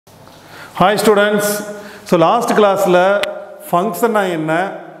Hi students. So last class la function enna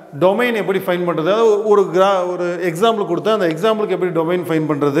domain eppadi find பண்றது ஒரு example கொடுத்தா அந்த எக்ஸாம்பிளுக்கு எப்படி domain find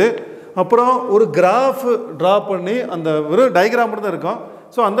பண்றது அப்புறம் ஒரு graph draw பண்ணி அந்த வெறும் டயகிராம் மட்டும் தான் இருக்கும்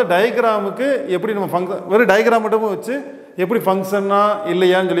சோ அந்த டயகிராமுக்கு எப்படி நம்ம ஃபங்க்ஷன் வெறும் டயகிராம் மட்டும் வச்சு எப்படி ஃபங்க்ஷனா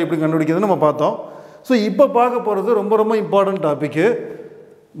இல்லையான்னு சொல்லி எப்படி கண்டுபிடிக்கிறதுன்னு நம்ம பார்த்தோம் சோ இப்போ பார்க்க போறது ரொம்ப ரொம்ப இம்பார்ட்டன்ட் டாபிக்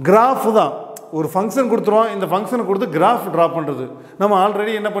graph தான் ஒரு ஃபங்க்ஷன் கொடுத்துறோம் இந்த ஃபங்க்ஷனை கொடுத்து graph draw பண்றது நம்ம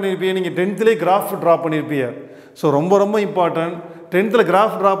ஆல்ரெடி என்ன பண்ணிருப்பீங்க நீங்க 10th லே graph draw பண்ணிருப்பீங்க சோ ரொம்ப ரொம்ப இம்பார்ட்டன்ட் 10th ல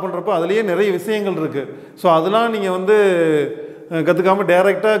graph draw பண்றப்ப அதுலயே நிறைய விஷயங்கள் இருக்கு சோ அதெல்லாம் நீங்க வந்து கத்துக்காம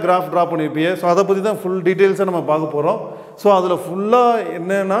டைரக்ட்டா graph draw பண்ணிருப்பீங்க சோ அத பத்தி தான் full details நம்ம பார்க்க போறோம் சோ அதுல ஃபுல்லா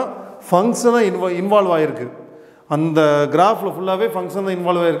என்னன்னா ஃபங்க்ஷன் இன்வால்வ் ஆயிருக்கு அந்த கிராஃப்ல ஃபுல்லாவே ஃபங்க்ஷன் தான்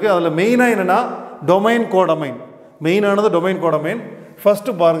இன்வால்வ் ஆயிருக்கு அதுல மெயினா என்னன்னா domain codomain மெயினானது domain codomain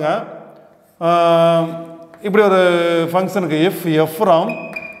first பாருங்க இப்படி ஒரு ஃபங்க்ஷனுக்கு if f from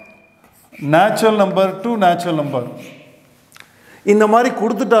natural number to natural number இந்த மாதிரி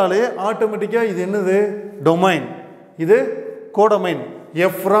கொடுத்துட்டாலே ஆட்டோமேட்டிக்கா இது என்னது டொமைன் இது கோடொமைன்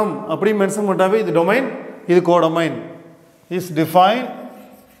f from அப்படி மென்ஷன் பண்ணாவே இது டொமைன் இது codomain is defined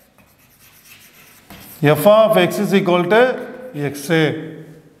f of x is equal to x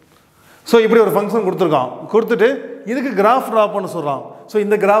so இப்படி ஒரு ஃபங்க்ஷன் கொடுத்திருக்கான் கொடுத்துட்டு இதுக்கு கிராஃப் டிரா பண்ண சொல்றான் சோ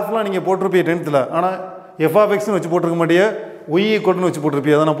இந்த கிராஃப்லாம் நீங்க போட்டுருப்பீங்க 10th ல ஆனா f of x னு வச்சு போட்டுருக்க மாட்டியே y = னு வச்சு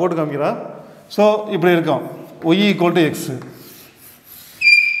போட்டுருப்பீங்க அத நான் போட்டு காமிக்கிறேன் சோ இப்படி இருக்கும் y = x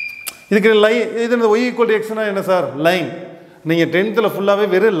இதுக்கு லைன் இது y = x னா என்ன சார் லைன் நீங்க 10th ல ஃபுல்லாவே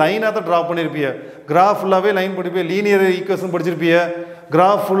வெறும் லைனா தான் டிரா பண்ணிருப்பீங்க கிராஃப் ஃபுல்லாவே லைன் படிப்பீங்க லீனியர் ஈக்குவேஷன் படிச்சிருப்பீங்க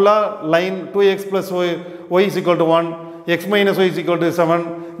கிராஃப் ஃபுல்லா line 2x + y = 1 x - y = 7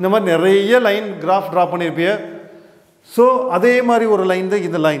 இந்த மாதிரி நிறைய லைன் கிராஃப் டிரா பண்ணிருப்பீங்க சோ அதே மாதிரி ஒரு லைன் தான்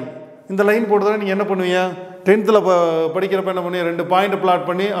இந்த லைன் போடுறத நீங்க என்ன பண்ணுவீங்க 10th ல படிக்கிறப்ப என்ன பண்ணுவீங்க ரெண்டு பாயிண்ட் பிளாட்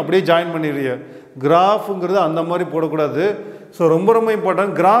பண்ணி அப்படியே ஜாயின் பண்ணிடுவீங்க கிராஃப்ங்கிறது அந்த மாதிரி போட கூடாது சோ ரொம்ப ரொம்ப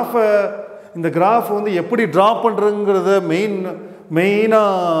இம்பார்ட்டன்ட் கிராஃப் இந்த கிராஃப் வந்து எப்படி டிரா பண்றதுங்கறத மெயினா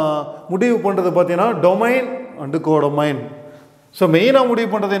முடிவு பண்றது பாத்தீங்கன்னா டொமைன் அண்ட் கோடொமைன் சோ மெயினா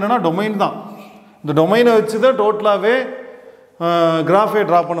முடிவு பண்றது என்னன்னா டொமைன் தான் இந்த டொமைனை வச்சு தான் டோட்டலாவே கிராஃபை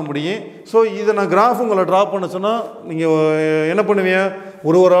டிரா பண்ண முடியும் சோ இத நான் கிராஃப் உங்களை டிரா பண்ண சொன்னா நீங்க என்ன பண்ணுவீங்க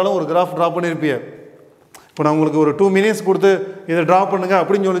ஒரு ஆளும் ஒரு கிராஃப் டிரா பண்ணிருப்பீங்க இப்போ நான் உங்களுக்கு ஒரு 2 மினிட்ஸ் கொடுத்து இத டிரா பண்ணுங்க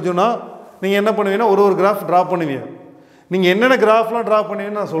அப்படினு சொல்லிச்சோனா நீங்க என்ன பண்ணுவீங்கன்னா ஒரு கிராஃப் டிரா பண்ணுவீங்க நீங்க என்னென்ன கிராஃப்லாம் டிரா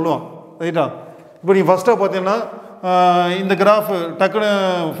பண்ணுவீங்கன்னு நான் சொல்லுவேன் ரைட்டா இப்போ நீங்க ஃபர்ஸ்டா பாத்தீங்கன்னா இந்த கிராஃப் டக்குனு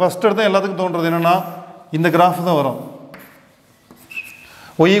ஃபர்ஸ்ட் எடுத்தா எல்லாத்துக்கும் தோன்றது என்னன்னா இந்த கிராஃப் தான் வரும்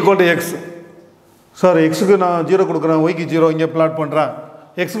y = x சார் x க்கு நான் 0 கொடுக்கறேன் y க்கு 0 இங்க பிளாட் பண்றேன்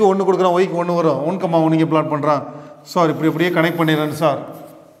x க்கு 1 கொடுக்கறேன் y க்கு 1 வரும் 1,1 இங்க பிளாட் பண்றேன் சார் இப்படியே கனெக்ட் பண்ணிறேன் சார்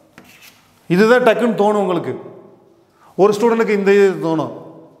இதுதான் டக்குன்னு தோணும் உங்களுக்கு ஒரு ஸ்டூடண்ட்க்கு இந்த இது தோணும்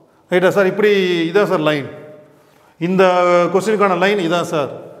ரைட்டா சார் இப்படி இதா சார் லைன் இந்த क्वेश्चनக்கான லைன் இதா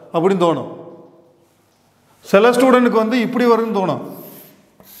சார் அப்படினு தோணும் சில ஸ்டூடண்ட்க்கு வந்து இப்படி வரும்னு தோணும்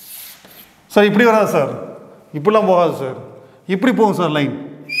சார் இப்படி வராது சார் இப்படிலாம் போகாது சார் இப்படி போகும் சார் லைன்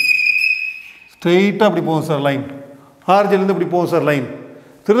ஸ்ட்ரைட்டா அப்படி போகும் சார் லைன் ஆரிஜின்ல இருந்து இப்படி போகும் சார் லைன்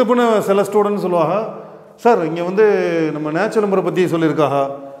திருப்புன சில ஸ்டூடண்ட் சொல்வாங்க சார் இங்க வந்து நம்ம நேச்சுரல் நம்பர் பத்தி சொல்லிருக்காங்க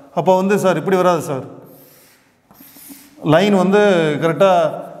அப்ப வந்து சார் இப்படி வராது சார் லைன் வந்து கரெக்ட்டா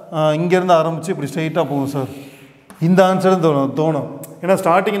இங்க இருந்து ஆரம்பிச்சு இப்படி ஸ்ட்ரைட்டா போகும் சார் இந்த ஆன்சர் தோணும் ஏன்னா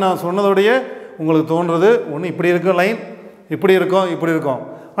ஸ்டார்டிங் நான் சொன்னதோடயே உங்களுக்கு தோன்றது ஒன்னு இப்படி இருக்க லைன் இப்படி இருக்கும்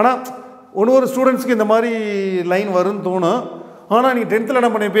ஆனா ஒரு ஸ்டூடண்ட்ஸ்க்கு இந்த மாதிரி லைன் வரும்னு தோணும் ஆனா நீங்க 10th ல என்ன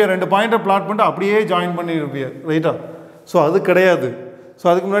பண்ணிருப்பீங்க ரெண்டு பாயிண்ட பிளாட் பண்ணிட்டு அப்படியே ஜாயின் பண்ணிருப்பீங்க ரைட்டா சோ அது கிடையாது சோ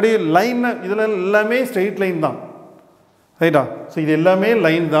அதுக்கு முன்னாடி லைன் இதெல்லாம் எல்லாமே ஸ்ட்ரைட் லைன் தான் ரைட்டா சோ இது எல்லாமே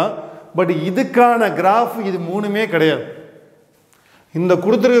லைன் தான் பட் இதுக்கான கிராஃப் இது மூணுமே கிடையாது இந்த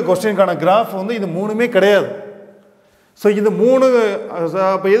கொடுத்திருக்க क्वेश्चनக்கான கிராஃப் வந்து இது மூணுமே கிடையாது சோ இது மூணு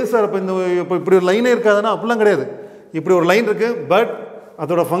அப்ப எது சார் இப்ப இப்படி ஒரு லைனே இருக்காதுன்னா அப்படிலாம் கிடையாது இப்படி ஒரு லைன் இருக்கு பட்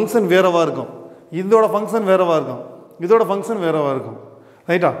அதோட ஃபங்க்ஷன் வேறவா இருக்கும் இதோட ஃபங்க்ஷன் வேறவா இருக்கும் இதோட ஃபங்க்ஷன் வேறவா இருக்கும்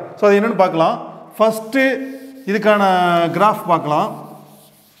ரைட்டா சோ அது என்னன்னு பார்க்கலாம் ஃபர்ஸ்ட் இதுக்கான கிராஃப் பார்க்கலாம்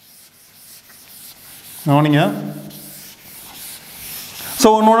கவனிங்க சோ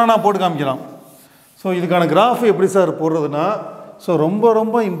ஒவ்வொண்ணா நான் போட்டு காமிக்கிறேன் சோ இதுக்கான கிராஃப் எப்படி சார் போடுறதுனா சோ ரொம்ப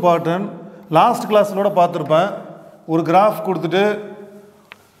ரொம்ப இம்பார்ட்டன்ட் லாஸ்ட் கிளாஸ்லோட பார்த்திருப்பேன் ஒரு கிராஃப் கொடுத்துட்டு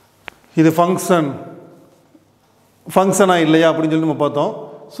இது ஃபங்க்ஷனா இல்லையா அப்படினு சொல்லி நம்ம பார்த்தோம்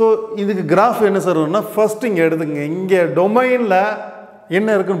சோ இதுக்கு கிராஃப் என்ன சார் வரும்னா ஃபர்ஸ்ட் இங்க எடுத்துங்க இங்க டொமைன்ல என்ன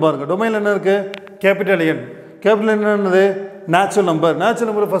இருக்குன்னு பாருங்க டொமைன்ல என்ன இருக்கு கேபிடல் N கேபிடல் N என்னது நேச்சுரல்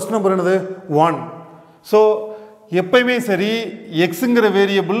நம்பர் ஃபர்ஸ்ட் நம்பர் என்னது 1 சோ எப்பவுமே சரி xங்கற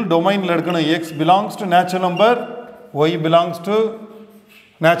வேரியபிள் டொமைன்ல எடுக்கணும் x belongs to natural number y belongs to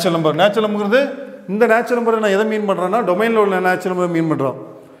natural நம்பருங்கிறது இந்த நேச்சுரல் நம்பரை நான் எதை மீன் பண்ணுறேன்னா டொமைனில் உள்ள நேச்சுரல் நம்பரை மீன் பண்ணுறோம்.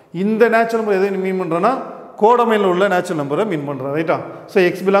 இந்த நேச்சுரல் நம்பர் எதை மீன் பண்ணுறேன்னா கோடொமைனில் உள்ள நேச்சுரல் நம்பரை மீன் பண்ணுறேன். ரைட்டா? So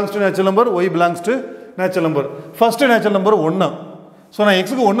X belongs to natural number, Y belongs to natural number. First natural number 1. So நான்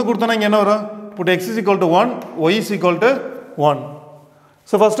எக்ஸுக்கு 1 கொடுத்தேன்னா இங்கே என்ன வரும்? Put X is equal to 1, Y is equal to 1.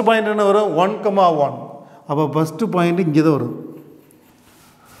 So first point என்ன வரும்? 1,1. அப்போ ஃபஸ்ட்டு பாயிண்ட் இங்கே தான் வரும்.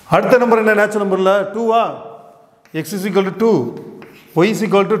 அடுத்த நம்பர் என்ன நேச்சுரல் நம்பரில்? 2வா? X is equal to 2, Y is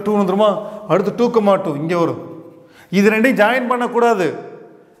equal to 2 வந்துருமா? அடுத்து 2,2 இங்கே வரும். இது ரெண்டையும் ஜாயின் பண்ணக்கூடாது.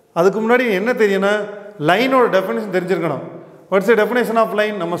 அதுக்கு முன்னாடி என்ன தெரியணும்? லைனோட டெஃபினேஷன் தெரிஞ்சிருக்கணும். What's the definition of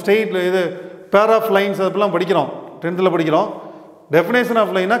line? நம்ம ஸ்டேட் இது பேர் ஆஃப் லைன்ஸ் அதெல்லாம் படிக்கிறோம், 10th படிக்கிறோம். டெஃபினேஷன்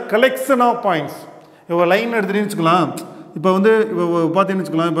ஆஃப் லைனா கலெக்ஷன் ஆஃப் பாயிண்ட்ஸ். இப்போ லைன் எடுத்துகிட்டு வச்சுக்கலாம். இப்போ வந்து இப்போ பார்த்தீங்கன்னு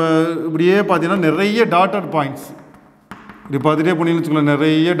வச்சுக்கலாம், இப்போ இப்படியே பார்த்தீங்கன்னா நிறைய டாட்டட் பாயிண்ட்ஸ் இப்படி பார்த்துட்டே போனீங்கன்னு வச்சுக்கலாம்.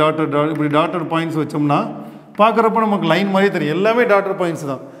 நிறைய இப்படி டாட்டட் பாயிண்ட்ஸ் வச்சோம்னா பார்க்குறப்ப நமக்கு லைன் மாதிரியே தெரியும். எல்லாமே டாட்டட் பாயிண்ட்ஸ்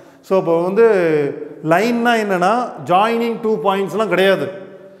தான். ஸோ இப்போ வந்து லைன்னா என்னென்னா ஜாயினிங் 2 பாயிண்ட்ஸ்லாம் கிடையாது.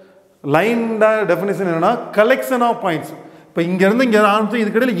 லைனோட டெஃபினேஷன் என்னென்னா கலெக்ஷன் ஆஃப் பாயிண்ட்ஸ். இப்போ இங்கேருந்து இங்கே ஆரம்பிச்சு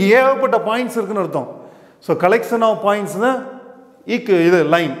இதுக்கிடையில் ஏகப்பட்ட பாயிண்ட்ஸ் இருக்குன்னு அர்த்தம். ஸோ கலெக்ஷன் ஆஃப் பாயிண்ட்ஸ் தான் இது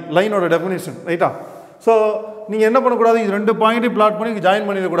லைனோட டெஃபினேஷன். ரைட்டா? ஸோ நீங்கள் என்ன பண்ணக்கூடாது? இது 2 பாயிண்ட்டையும் பிளாட் பண்ணி ஜாயின்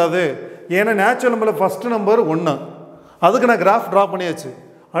பண்ணிடக்கூடாது. ஏன்னா நேச்சுரல் நம்பரில் ஃபஸ்ட்டு நம்பர் 1, அதுக்கு நான் கிராஃப் ட்ரா பண்ணியாச்சு.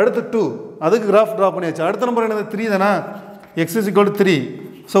 அடுத்து 2, அதுக்கு கிராஃப் ட்ரா பண்ணியாச்சு. அடுத்த நம்பர் என்னது? 3 தானே? X is equal to 3.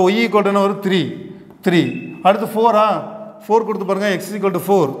 So Y equal to என்ன வரும்? 3. அடுத்து 4ஆ? 4 கொடுத்து பாருங்கள். X is equal to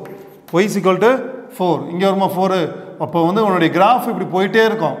 4, Y is equal to 4. இங்கே வருமா 4? அப்போ வந்து உன்னுடைய கிராஃப் இப்படி போயிட்டே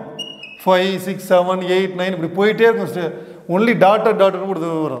இருக்கும். 5, 6, 7, 8, 9 இப்படி போயிட்டே இருக்கும். ஒன்லி டாட்டர் கொடுத்து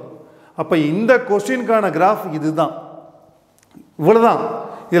வரும். அப்போ இந்த கொஸ்டினுக்கான கிராஃப் இதுதான். இவ்வளோதான்.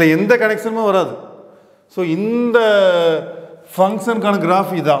 இதில் எந்த கனெக்ஷனுமே வராது. ஸோ இந்த ஃபங்க்ஷனுக்கான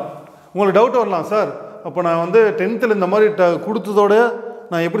கிராஃப் இதுதான். உங்களுக்கு டவுட் வரலாம், சார் அப்போ நான் வந்து 10th இந்த மாதிரி கொடுத்ததோட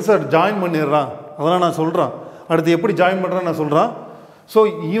நான் எப்படி சார் ஜாயின் பண்ணிடுறேன்? அதெல்லாம் நான் சொல்கிறேன். அடுத்து எப்படி ஜாயின் பண்ணுறேன்னு நான் சொல்கிறேன். ஸோ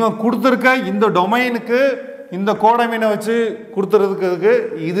இவன் கொடுத்துருக்க இந்த டொமைனுக்கு இந்த கோடமைனை வச்சு கொடுத்துறதுக்கு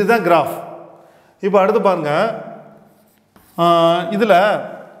இதுதான் கிராஃப். இப்போ அடுத்து பாருங்கள், இதில்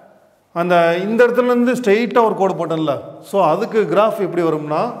அந்த இந்த இடத்துலேருந்து ஸ்ட்ரெயிட்டாக ஒரு கோடு போட்டோம்ல. ஸோ அதுக்கு கிராஃப் எப்படி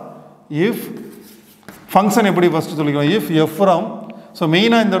வரும்னா, இஃப் ஃபங்க்ஷன் எப்படி ஃபஸ்ட்டு சொல்லிக்கலாம், இஃப் எஃப் ஃப்ரம். ஸோ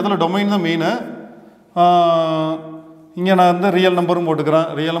மெயினாக இந்த இடத்துல டொமைன் தான் மெயினு. இங்கே நான் வந்து ரியல் நம்பரும் போட்டுக்கிறேன்.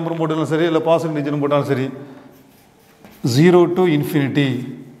 ரியல் நம்பரும் போட்டுக்கலாம் சரி, இல்லை பாசிட்டிவ் போட்டாலும் சரி. 0 to infinity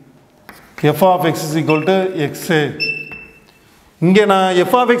f of x is equal to x. இங்கே நான்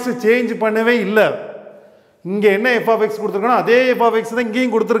f of x சேஞ்ச் பண்ணவே இல்லை. இங்கே என்ன f of x கொடுத்துருக்கோன்னா அதே f of x தான்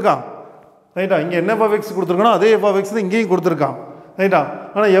இங்கேயும் கொடுத்துருக்கான். ரைட்டா? இங்கே என்ன f of x கொடுத்துருக்கோன்னா அதே f of x தான் இங்கேயும் கொடுத்துருக்கான். ரைட்டா?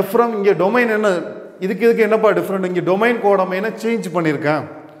 ஆனால் f from இங்கே டொமைன் என்ன, இதுக்கு என்னப்பா டிஃப்ரெண்ட்? இங்கே டொமைன் கோடமைனை சேஞ்ச் பண்ணியிருக்கேன்.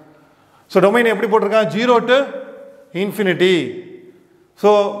 ஸோ டொமைன் எப்படி போட்டிருக்கேன்? 0 to infinity.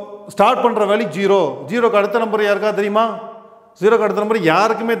 ஸோ ஸ்டார்ட் பண்ணுற வேல்யூ 0. 0க்கு அடுத்த நம்பர் யாருக்கா தெரியுமா? 0க்கு அடுத்த நம்பர்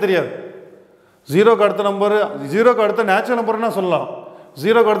யாருக்குமே தெரியாது. 0க்கு அடுத்த நம்பர், 0க்கு அடுத்த நேச்சுரல் நம்பர்னா சொல்லலாம்,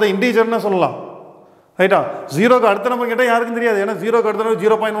 0க்கு அடுத்த இன்டீஜர்னா சொல்லலாம். ரைட்டா? 0க்கு அடுத்த நம்பர் கேட்டால் யாருக்கும் தெரியாது. ஏன்னா 0க்கு அடுத்த நம்பர்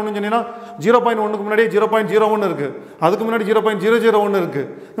 0.1 சொன்னீங்கன்னா 0.1க்கு முன்னாடியே 0.01 இருக்குது, அதுக்கு முன்னாடி 0.001 இருக்குது.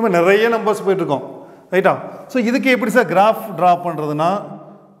 இந்த மாதிரி நிறைய நம்பர்ஸ் போயிட்டுருக்கோம். ரைட்டா? ஸோ இதுக்கு எப்படி சார் கிராஃப் ட்ரா பண்ணுறதுன்னா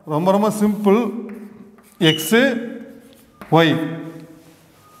ரொம்ப ரொம்ப simple. X Y.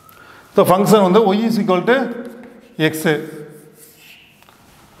 So function வந்து Y is equal to x.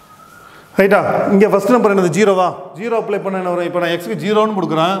 ரைட்டா? இங்கே ஃபஸ்ட் நம்பர் என்னது? 0வா? 0 அப்ளை பண்ண என்ன வரும்? இப்போ நான் எக்ஸுக்கு 0ன்னு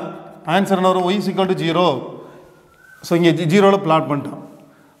கொடுக்குறேன். ஆன்சர் என்ன வரும்? Y is equal to 0. So இங்கே 0வில் பிளாட் பண்ணிட்டேன்.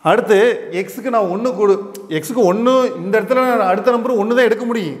 அடுத்து எக்ஸுக்கு நான் 1 எக்ஸுக்கு 1 இந்த இடத்துல அடுத்த நம்பர் 1 தான் எடுக்க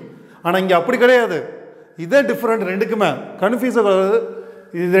முடியும். ஆனால் இங்கே அப்படி கிடையாது. இதே டிஃப்ரெண்ட் ரெண்டுக்குமே. கன்ஃபியூஸ் ஆகாது.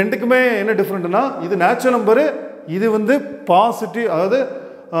 இது ரெண்டுக்குமே என்ன டிஃப்ரெண்ட்னா, இது நேச்சுரல் நம்பரு, இது வந்து பாசிட்டிவ், அதாவது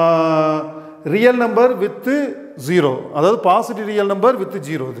ரியல் நம்பர் வித்து 0, அதாவது பாசிட்டிவ் ரியல் நம்பர் வித்து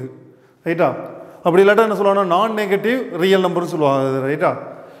 0 இது. ரைட்டா? அப்படி இல்லாட்டா என்ன சொல்லுவாங்கன்னா நான் நெகட்டிவ் ரியல் நம்பர்னு சொல்லுவாங்க. ரைட்டா?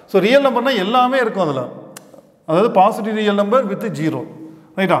 ஸோ ரியல் நம்பர்னால் எல்லாமே இருக்கும் அதில், அதாவது பாசிட்டிவ் ரியல் நம்பர் வித்து 0.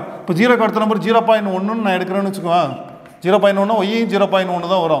 ரைட்டா? இப்போ 0க்கு அடுத்த நம்பர் 0.1ன்னு நான் எடுக்கிறேன்னு வச்சுக்குவேன். 0.1 ஒய்யும் 0.1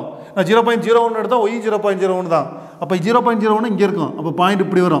 தான் வரும். நான் 0.01 எடுத்தால் ஒய்யும் 0.01 தான். அப்போ 0.01 இங்கே இருக்கும். அப்போ பாயிண்ட்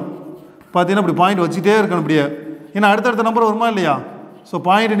இப்படி வரும். பார்த்தீங்கன்னா இப்படி பாயிண்ட் வச்சுட்டே இருக்கணும் இப்படியே. ஏன்னா அடுத்தடுத்த நம்பர் வருமா இல்லையா? ஸோ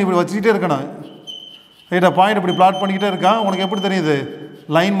பாயிண்ட் நீ இப்படி வச்சுக்கிட்டே இருக்கணும். ரைட்டா? பாயிண்ட் இப்படி பிளாட் பண்ணிக்கிட்டே இருக்கான். உனக்கு எப்படி தெரியுது?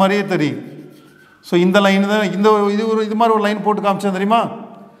 லைன் மாதிரியே தெரியும். ஸோ இந்த லைன் தான் இது மாதிரி ஒரு லைன் போட்டு காமிச்சேன் தெரியுமா?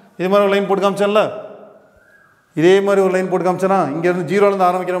 இது மாதிரி ஒரு லைன் போட்டு காமிச்சேன்ல, இதே மாதிரி ஒரு லைன் போட்டு காமிச்சேன்னா இங்கேருந்து 0லேருந்து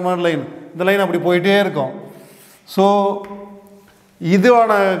ஆரம்பிக்கிற மாதிரி லைன், இந்த லைன் அப்படி போயிட்டே இருக்கும். ஸோ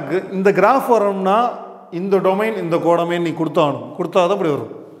இதுவான இந்த கிராஃப் வரணும்னா இந்த டொமைன் இந்த கோடமைன் நீ கொடுத்தா தான் இப்படி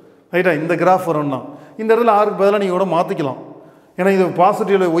வரும். ரைட்டா? இந்த கிராஃப் வரணும்னா இந்த இடத்துல ஆருக்கு பதிலாக நீங்கள் கூட மாற்றிக்கலாம். ஏன்னா இது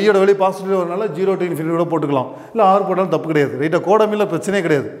பாசிட்டிவ் ஒய்யோட வெளியே பாசிட்டிவ் வரனால 0 to infinity கூட போட்டுக்கலாம், இல்லை ஆர் போட்டாலும் தப்பு கிடையாது, ரைட்டாக கோடமில்ல பிரச்சனையே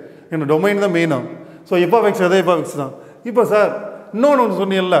கிடையாது, ஏன்னா டொமைன் தான் மெயினாக. ஸோ எஃப்எக்ஸ் அதே எஃப்எக்ஸ் தான். இப்போ சார் இன்னொன்று ஒன்று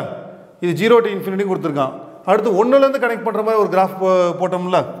சொன்னீங்கல்ல, இது 0 to infinity கொடுத்துருக்கான், அடுத்து ஒன்றுலேருந்து கனெக்ட் பண்ணுற மாதிரி ஒரு கிராஃப்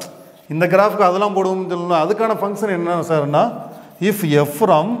போட்டோம்ல, இந்த கிராஃப்க்கு அதெல்லாம் போடுவோம்னு சொல்லலாம். அதுக்கான ஃபங்க்ஷன் என்ன சார்னா, இஃப் எஃப்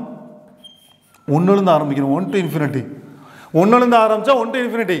ஃப்ரம் ஒன்றுலேருந்து ஆரம்பிக்கணும் 1 to infinity, ஒன்றுலேருந்து ஆரம்பித்தா 1 to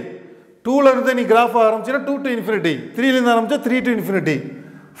infinity, 2லேருந்து நீ கிராஃப் ஆரம்பிச்சின்னா 2 to infinity, 3லேருந்து ஆரம்பித்தா 3 to infinity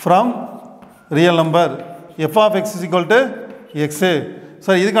from real number F of X is equal to x.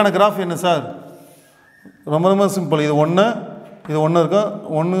 Sir இதுக்கான கிராஃப் என்ன சார்? ரொம்ப ரொம்ப சிம்பிள். இது 1 இருக்கும்,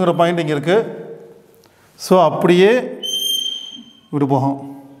 1ங்கிற பாயிண்ட் இங்கே இருக்குது. ஸோ அப்படியே இப்படி போகும்,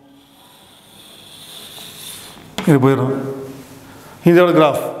 இது போயிடும். இதோட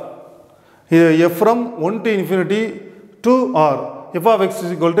கிராஃப் இது F from 1 to infinity to r F of X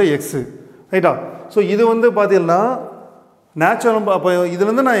is equal to x, ரைட்டா? ஸோ இது வந்து பார்த்தீங்கன்னா நேச்சுரல். அப்போ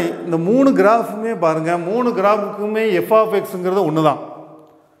இதுலேருந்து நான் இந்த 3 கிராஃபுமே பாருங்கள், 3 கிராஃபுக்குமே எஃப் ஆஃப் எக்ஸுங்கிறது ஒன்று தான்,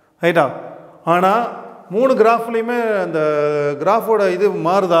 ரைட்டா? ஆனால் 3 கிராஃப்லேயுமே அந்த கிராஃபோட இது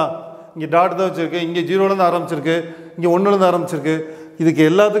மாறுதா? இங்கே டாட் தான் வச்சுருக்கு, இங்கே 0லேருந்து ஆரம்பிச்சிருக்கு, இங்கே 1லேருந்து ஆரம்பிச்சிருக்கு. இதுக்கு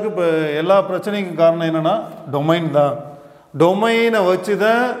எல்லாத்துக்கும் இப்போ எல்லா பிரச்சனைக்கும் காரணம் என்னென்னா டொமைன் தான். டொமைனை வச்சு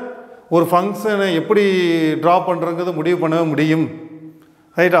தான் ஒரு ஃபங்க்ஷனை எப்படி ட்ரா பண்ணுறங்கிறது முடிவு பண்ணவே முடியும்,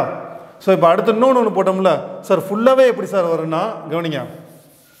 ரைட்டா? ஸோ இப்போ அடுத்து இன்னொன்று போட்டோம்ல சார், ஃபுல்லாகவே எப்படி சார் வரும்னா கவனிங்க.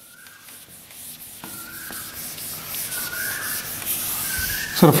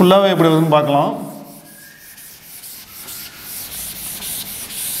 சார் ஃபுல்லாகவே எப்படி வருதுன்னு பார்க்கலாம்.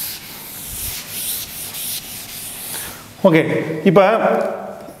 ஓகே, இப்போ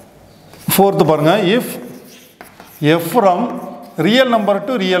 4th பாருங்கள். If F from real number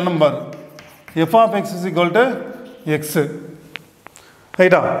to real number F of X is equal to x,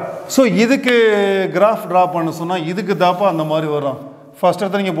 ரைட்டா? ஸோ இதுக்கு கிராஃப் ட்ரா பண்ண சொன்னால் இதுக்கு தாப்பா அந்த மாதிரி வரும். ஃபஸ்ட்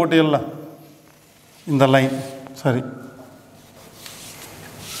இடத்துல நீங்கள் போட்டீங்கல்ல இந்த லைன், சரி,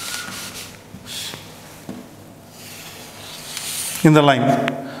 இந்த லைன்,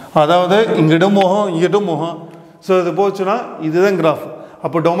 அதாவது இங்கிட்டும் போகும் இங்கிட்டும் போகும். ஸோ இது போச்சுன்னா இதுதான் கிராஃப்.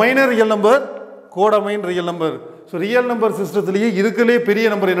 அப்போ டொமைனே real number, codomain real number. So real number சிஸ்டத்துலேயே இருக்கிறதுலே பெரிய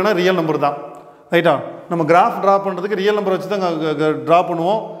நம்பர் என்னென்னா ரியல் நம்பர் தான், ரைட்டா? நம்ம கிராஃப் ட்ரா பண்ணுறதுக்கு ரியல் நம்பர் வச்சு தான் ட்ரா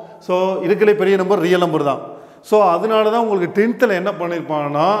பண்ணுவோம். ஸோ இருக்கிறதுலே பெரிய நம்பர் ரியல் நம்பர் தான். ஸோ அதனால தான் உங்களுக்கு 10th என்ன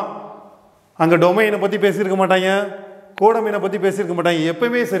பண்ணியிருப்பாங்கன்னா, அங்கே டொமைனை பற்றி பேசியிருக்க மாட்டாங்க, கோடமைனை பற்றி பேசியிருக்க மாட்டாங்க.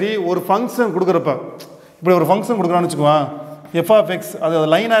 எப்போயுமே சரி ஒரு ஃபங்க்ஷன் கொடுக்குறப்ப, இப்படி ஒரு ஃபங்க்ஷன் கொடுக்குறான்னு வச்சுக்குவேன், எஃப் ஆஃப் எக்ஸ், அது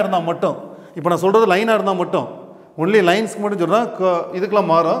லைனாக இருந்தால் மட்டும், இப்போ நான் சொல்கிறது லைனாக இருந்தால் மட்டும், ஒன்லி லைன்ஸ்க்கு மட்டும் சொல்கிறேன்,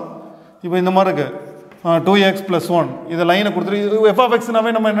 இதுக்கெலாம் மாறும். இப்போ இந்த மாதிரி இருக்குது 2x + 1, இதை லைனை கொடுத்துட்டு எஃப் ஆஃப்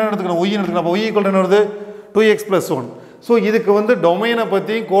எக்ஸ்னாவே நம்ம என்ன எடுத்துக்கலாம், ஒய்ன்னு எடுத்துக்கலாம். அப்போ ஒய் ஈக்குவல் என்ன வருது, 2x + 1. ஸோ இதுக்கு வந்து டொமைனை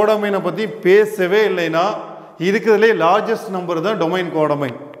பற்றி கோடமைனை பற்றி பேசவே இல்லைன்னா, இருக்கிறதுலே லார்ஜஸ்ட் நம்பர் தான் டொமைன்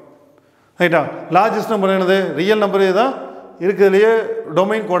கோடமைன், ரைட்டா? லார்ஜஸ்ட் நம்பர் என்னது, ரியல் நம்பரே தான் இருக்கிறதுலையே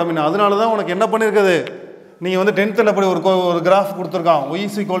டொமைன் கோடமைன். அதனால தான் உனக்கு என்ன பண்ணியிருக்குது, நீங்கள் வந்து 10th அப்படி ஒரு கிராஃப் கொடுத்துருக்கான், y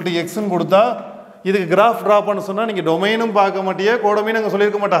 = xன்னு கொடுத்தா இதுக்கு கிராஃப் ட்ரா பண்ண சொன்னால் நீங்கள் டொமைனும் பார்க்க மாட்டியே, கோடமைன்னு அங்கே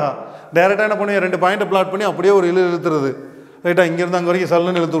சொல்லியிருக்க மாட்டாங்க. டேரெக்டாக என்ன பண்ணுவோம், 2 பாயிண்ட்டை பிளாட் பண்ணி அப்படியே ஒரு இழுத்துறது, ரைட்டா? இங்கேருந்து அங்கே வரைக்கும்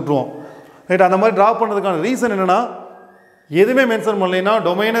சல்லுன்னு இழுத்து விட்ருவோம், ரைட்டா? அந்த மாதிரி ட்ரா பண்ணுறதுக்கான ரீசன் என்னென்னா, எதுவுமே மென்ஷன் பண்ணலைன்னா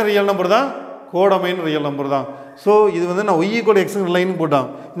டொமைனே ரியல் நம்பர் தான், கோடமைன் ரியல் நம்பர் தான். ஸோ இது வந்து நான் y = x லைன் போட்டான்.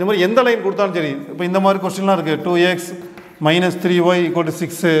 இந்த மாதிரி எந்த லைன் கொடுத்தாலும் சரி, இப்போ இந்த மாதிரி கொஸ்டின்லாம் இருக்குது, 2x - 3y =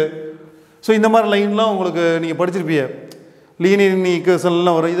 6. ஸோ இந்த மாதிரி லைன்லாம் உங்களுக்கு நீங்கள் படிச்சிருப்பீங்க, லீனியர்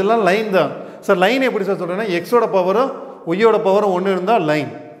ஈக்குவேஷன்லாம் வரும், இதெல்லாம் லைன் தான் சார். லைன் எப்படி சார் சொல்கிறேன்னா, எக்ஸோட பவரும் ஒய்யோட பவரும் 1 இருந்தால் லைன்,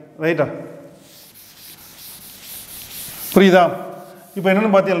 ரைட்டா? புரியுதா? இப்போ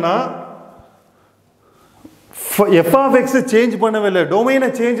என்னென்னு பார்த்தீங்கன்னா, எஃப் ஆஃப் எக்ஸ் சேஞ்ச் பண்ணவே இல்லை, டொமைனை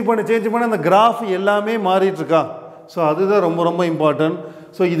சேஞ்ச் பண்ண அந்த கிராஃப் எல்லாமே மாறிட்டுருக்கா. ஸோ அதுதான் ரொம்ப ரொம்ப இம்பார்ட்டன்ட்.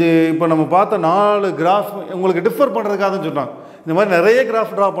 ஸோ இது இப்போ நம்ம பார்த்த 4 கிராஃப் உங்களுக்கு டிஃபர் பண்ணுறதுக்காக தான் சொன்னாங்க. இந்த மாதிரி நிறைய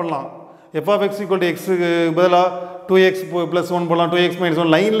கிராஃப் ட்ரா பண்ணலாம். எஃப் ஆஃப் எக்ஸ் = எக்ஸுக்கு பதிலாக 2x + 1 போடலாம், 2x - 1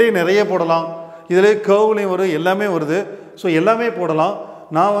 லைன்லேயே நிறைய போடலாம், இதிலே கர்வ்லேயும் வரும், எல்லாமே வருது. ஸோ எல்லாமே போடலாம்.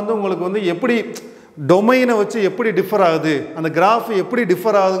 நான் வந்து உங்களுக்கு வந்து எப்படி டொமைனை வச்சு எப்படி டிஃபர் ஆகுது, அந்த கிராஃப் எப்படி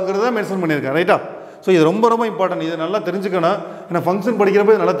டிஃபர் ஆகுதுங்கிறத மென்ஷன் பண்ணியிருக்கேன், ரைட்டா? ஸோ இது ரொம்ப ரொம்ப இம்பார்ட்டன்ட், இதை நல்லா தெரிஞ்சுக்கணும். ஏன்னா ஃபங்க்ஷன்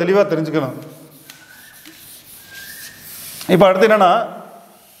படிக்கிறப்ப இது நல்லா தெளிவாக தெரிஞ்சுக்கணும். இப்போ அடுத்து என்னென்னா,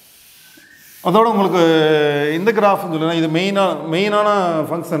 அதோட உங்களுக்கு இந்த கிராஃப்னு சொல்லுங்கள், இது மெயினான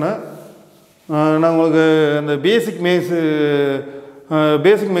ஃபங்க்ஷனு. நான் உங்களுக்கு இந்த பேசிக்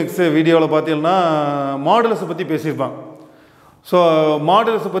மேக்ஸ் வீடியோவில் பார்த்தீங்கன்னா மாடுலஸை பற்றி பேசியிருப்பான். ஸோ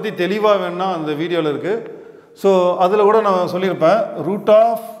மாடுலஸை பற்றி தெளிவாக வேணும்னா அந்த வீடியோவில் இருக்குது. ஸோ அதில் கூட நான் சொல்லியிருப்பேன்,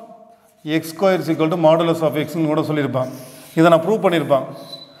 √(x² = modulus of x) கூட சொல்லியிருப்பேன். இதை நான் ப்ரூவ் பண்ணியிருப்பேன்.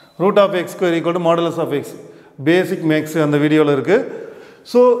 √(x² = modulus of x). Basic maths அந்த வீடியோவில் இருக்குது.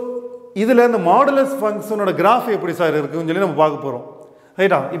 ஸோ இதில் இந்த மாடுலஸ் ஃபங்க்ஷனோட கிராஃப் எப்படி சார் இருக்குன்னு சொல்லி நம்ம பார்க்க போகிறோம்.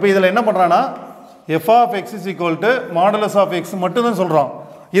 ரைட்டா? இப்போ இதில் என்ன பண்ணுறான்னா f of x is equal to modulus of x மட்டும்தான் சொல்கிறோம்.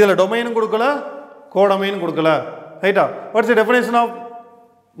 இதில் டொமைனும் கொடுக்கல, கோடொமைனும் கொடுக்கல. ரைட்டா? What's the definition of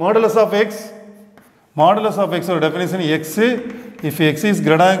modulus of x? Modulus of x or definition x if x is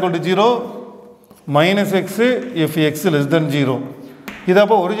greater than equal to 0 minus x if x less than 0. இது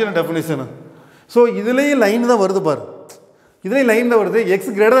அப்போ original definition. So இதுலேயும் line தான் வருது பாரு, இதுலேயும் லைன் தான் வருது. x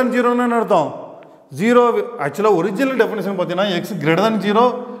greater than 0ன்னு அர்த்தம் 0. ஆக்சுவலாக ஒரிஜினல் டெஃபினேஷன் பார்த்தீங்கன்னா x greater than 0,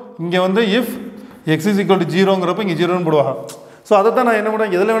 இங்கே வந்து if x is equal to 0ங்கிறப்ப இங்கே 0ன்னு போடுவாங்க. ஸோ அதை தான் நான் என்ன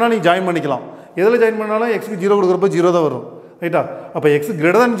பண்ணுறேன், எதில் வேணாலும் நீங்கள் ஜாயின் பண்ணிக்கலாம். எதில் ஜாயின் பண்ணாலும் எக்ஸுக்கு 0 கொடுக்குறப்ப 0 தான் வரும். ரைட்டா? அப்போ x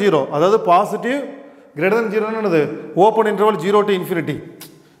greater than 0, அதாவது positive greater than 0ன்னு open interval 0 to infinity.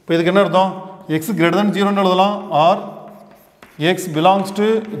 இப்போ இதுக்கு என்ன அர்த்தம், x greater than 0ன்னு எழுதலாம், R x belongs to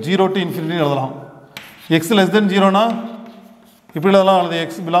 0 to infinity எழுதலாம். x less than 0னா இப்படி எழுதலாம், அல்லது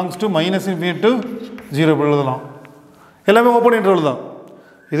x belongs to minus infinity to 0 இப்படி எழுதலாம். எல்லாமே ஓப்பன் இன்டர்வல் தான்.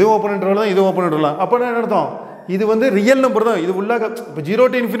 இது ஓப்பன் இன்டர்வல் தான், இது ஓப்பன் இன்டர்வல் தான். அப்போ என்ன அர்த்தம், இது வந்து ரியல் நம்பர் தான். இது உள்ள இப்போ 0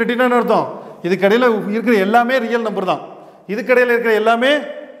 to infinity என்ன அர்த்தம், இது கடையில் இருக்கிற எல்லாமே ரியல் நம்பர் தான். இது கடையில் இருக்கிற எல்லாமே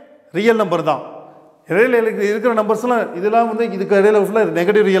ரியல் நம்பர் தான். இடையில இருக்கிற நம்பர்ஸ்லாம் இதெல்லாம் வந்து இதுக்கு இடையில ஃபுல்லாக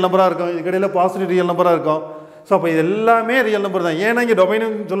நெகட்டிவ் ரியல் நம்பராக இருக்கும், இதுக்கு இடையில பாசிட்டிவ் ரியல் நம்பராக இருக்கும். ஸோ அப்போ இது எல்லாமே ரியல் நம்பர் தான். ஏன்னா இங்கே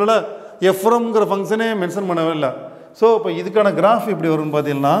டொமைனுன்னு சொல்லலை, எஃப்எம்ங்கிற ஃபங்க்ஷனே மென்ஷன் பண்ணவே இல்லை. ஸோ இப்போ இதுக்கான கிராஃப் எப்படி வரும்னு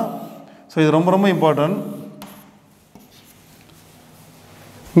பார்த்தீங்கன்னா, ஸோ இது ரொம்ப ரொம்ப இம்பார்ட்டன்ட்.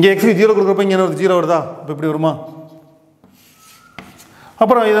 இங்கே எக்ஸுக்கு 0 கொடுக்குறப்ப இங்கே என்ன வருது, 0 வருதா? இப்போ இப்படி வருமா?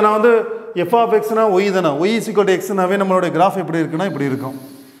 அப்புறம் இதை நான் வந்து எஃப் ஆஃப் எக்ஸ்னா ஒய் தானே, ஒய் இஸ் ஈக்குவல் டு எக்ஸ்னாவே நம்மளுடைய கிராஃப் எப்படி இருக்குன்னா இப்படி இருக்கும்.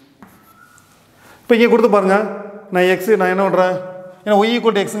 இப்போ இங்கே கொடுத்து பாருங்கள், நான் எக்ஸு நான் என்ன பண்ணுறேன், ஏன்னா ஒய்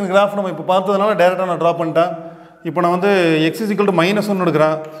ஈக்குவல் டு எக்ஸுங்க கிராஃப் நம்ம இப்போ பார்த்ததுனால டேரெக்டாக நான் ட்ரா பண்ணிட்டேன். இப்போ நான் வந்து எக்ஸ் இஸ் ஈக்குவல் டு -1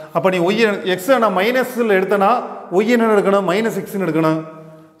 எடுக்கிறேன். அப்போ நீ ஒய் எக்ஸை நான் மைனஸில் எடுத்தேன்னா ஒய் என்ன எடுக்கணும், -xன்னு எடுக்கணும்.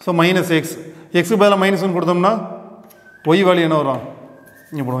 ஸோ -x, எக்ஸுக்கு பதிலாக -1 கொடுத்தோம்னா ஒய் வேல்யூ என்ன வரும்,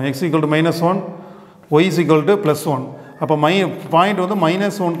 இங்கே போடுவோம். X equal to -1, Y is equal to +1. அப்போ பாயிண்ட் வந்து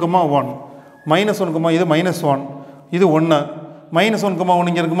 -1,1, -1, இது -1, இது 1, -1,1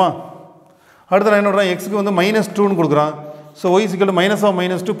 இங்கே இருக்குமா? அடுத்து நான் என்ன பண்ணுறேன், எக்ஸுக்கு வந்து -2ன்னு கொடுக்குறான். So Y is equal to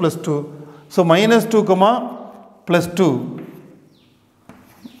 -2 +2. So -2, +2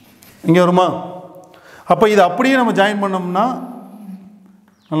 இங்கே வருமா? அப்போ இது அப்படியே நம்ம ஜாயின் பண்ணோம்னா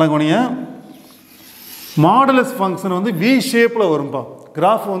நல்லா கவனிங்க, மாடுலஸ் ஃபங்க்ஷன் வந்து வி ஷேப்பில் வரும்பா.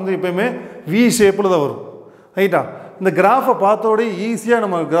 கிராஃப் வந்து எப்பயுமே வி ஷேப்பில் தான் வரும். ரைட்டா? இந்த கிராஃபை பார்த்தோட ஈஸியாக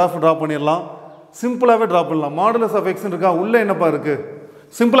நம்ம கிராஃப் ட்ரா பண்ணிடலாம், சிம்பிளாகவே ட்ரா பண்ணலாம். மாடுலஸ் ஆஃப் எக்ஸ்ன்னு இருக்கா, உள்ளே என்னப்பா இருக்குது,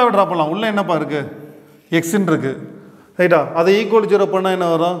 சிம்பிளாகவே ட்ரா பண்ணலாம். உள்ளே என்னப்பா இருக்குது, எக்ஸ்ன்னு இருக்குது. ரைட்டா? அதை ஈக்குவல் 0 பண்ணால் என்ன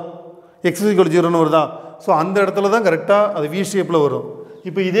வரும், எக்ஸ் ஈக்குவல் 0ன்னு வருதா? ஸோ அந்த இடத்துல தான் கரெக்டாக அது வி ஷேப்பில் வரும்.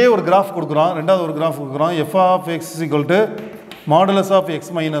 இப்போ இதே ஒரு கிராஃப் கொடுக்குறோம், ரெண்டாவது ஒரு கிராஃப் கொடுக்குறோம், F of X equal to modulus of x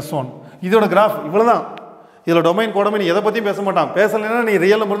 -1. இதோட கிராஃப் இவ்வளோ தான். இதில் டொமைன் கோடமைன் எதை பற்றியும் பேச மாட்டான். பேசலைன்னா நீ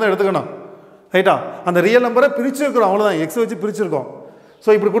ரியல் நம்பர் தான் எடுத்துக்கணும். ரைட்டா? அந்த ரியல் நம்பரை பிரிச்சுருக்கிறோம், அவ்வளோதான், எக்ஸை வச்சு பிரிச்சுருக்கோம். ஸோ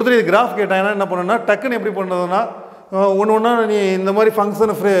இப்படி கொடுத்துட்டு இது கிராஃப் கேட்டாங்கன்னா என்ன பண்ணணும்னா, டக்குன்னு எப்படி பண்ணுறதுன்னா, ஒன்று ஒன்றா நீ இந்த மாதிரி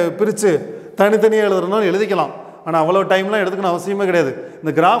ஃபங்க்ஷனை பிரித்து தனித்தனியாக எழுதுறதுனால எழுதிக்கலாம். ஆனால் அவ்வளோ டைம்லாம் எடுத்துக்கணும் அவசியமே கிடையாது.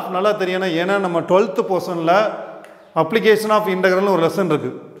 இந்த கிராஃப் நல்லா தெரியணும். ஏன்னா நம்ம 12th போர்ஷனில் அப்ளிகேஷன் ஆஃப் இன்டெக்ரல்னு ஒரு லெசன்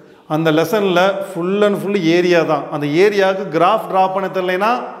இருக்குது. அந்த லெசனில் ஃபுல் அண்ட் ஃபுல் ஏரியா தான். அந்த ஏரியாவுக்கு கிராஃப் ட்ரா பண்ண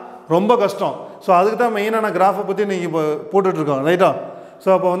தெரியலைன்னா ரொம்ப கஷ்டம். ஸோ அதுக்கு தான் மெயினாக நான் கிராஃபை பற்றி நீங்கள் இப்போ போட்டுட்ருக்கோம். ரைட்டா? ஸோ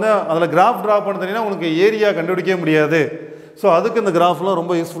அப்போ வந்து அதில் கிராஃப் ட்ரா பண்ண தெரியலைன்னா உங்களுக்கு ஏரியா கண்டுபிடிக்கவே முடியாது. ஸோ அதுக்கு இந்த கிராஃப்லாம்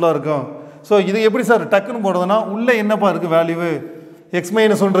ரொம்ப யூஸ்ஃபுல்லாக இருக்கும். ஸோ இது எப்படி சார் டக்குன்னு போடுறதுன்னா, உள்ளே என்னப்பா இருக்குது வேல்யூ,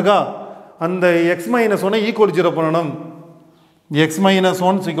 x-1 இருக்கா, அந்த x-1 ஈக்குவல் 0 பண்ணணும். x-1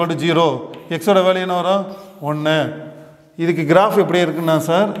 ஈக்குவல் டு 0, எக்ஸோட வேல்யூ என்ன வரும், 1. இதுக்கு கிராஃப் எப்படி இருக்குன்னா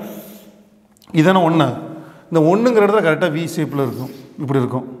சார், இதான 1, இந்த 1ங்கிற இடத்துல கரெக்டாக வி ஷேப்பில் இருக்கும், இப்படி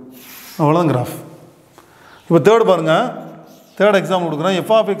இருக்கும். அவ்வளோதான் கிராஃப். இப்போ தேர்ட் பாருங்கள், தேர்ட் எக்ஸாம்பிள் கொடுக்குறோம்.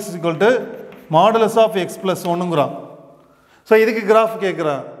 F of X equal to modulus of x +1ங்கிறான். So இதுக்கு கிராஃப்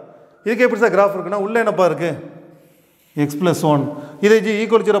கேட்குறான். இதுக்கு எப்படி சார் கிராஃப் இருக்குன்னா, உள்ளே என்னப்பா இருக்குது, x +1. இதை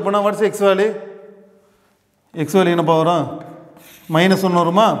ஈக்குவல் 0 பண்ணால் watts X value, X value என்னப்பா வரும், -1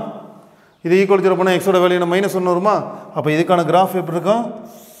 வருமா? இது ஈக்குவல் 0 பண்ணால் எக்ஸோட வேல்யூ என்ன, -1 வருமா? அப்போ இதுக்கான கிராஃப் எப்படி இருக்கும்,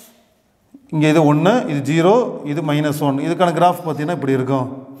 இங்கே இது 1, இது 0, இது -1. இதுக்கான கிராஃப் பார்த்தீங்கன்னா இப்படி இருக்கும்.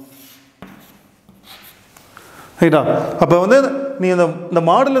 ரைட்டா? அப்போ வந்து நீ இந்த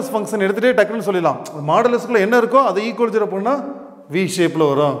மாடுலஸ் ஃபங்க்ஷன் எடுத்துகிட்டே டக்குன்னு சொல்லிடலாம். மாடுலஸ்க்குள்ளே என்ன இருக்கோ அதை ஈக்குவல் 0 பண்ணால் வி ஷேப்பில்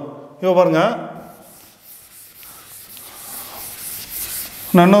வரும். இப்போ பாருங்கள்,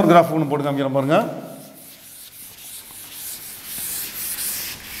 நான் இன்னொரு கிராஃப் ஒன்று போட்டு காமிக்கிறேன் பாருங்கள்.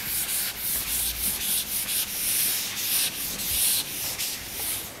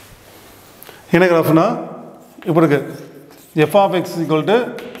 என்ன கிராஃப்னா, இப்படி இருக்கு f of x equal to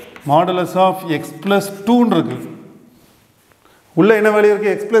modulus of x plus 2 இருக்கு. உள்ள என்ன வேல்யூ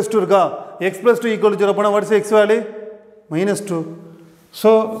இருக்கு? x plus 2 இருக்கா? x plus 2 equal to 0 பண்ணா what is x value? minus 2. So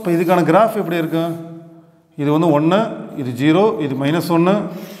இப்போ இதுக்கான கிராஃப் எப்படி இருக்கு? இது வந்து 1, இது 0, இது -1,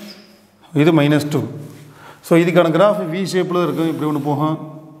 இது -2. ஸோ இதுக்கான கிராஃப் வி ஷேப்பில் இருக்குது. இப்படி ஒன்று போகும்,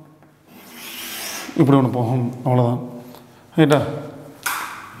 இப்படி ஒன்று போகும், அவ்வளோதான். ரைட்டா?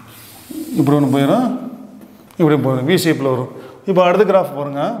 இப்படி ஒன்று போயிடும், இப்படி போயிடும், வி ஷேப்பில் வரும். இப்போ அடுத்த கிராஃப்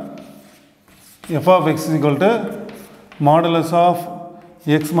பாருங்கள். f of x is equal to modulus of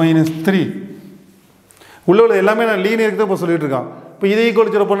x minus 3. உள்ள எல்லாமே நான் லீனியருக்கு தான் இப்போ சொல்லிட்டு இருக்கேன். இப்போ இதை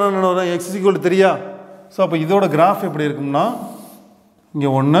ஈக்குவல் 0 பண்ணால் என்ன வரும்? x is equal to 3. So அப்போ இதோட கிராஃப் எப்படி இருக்கும்னா இங்கே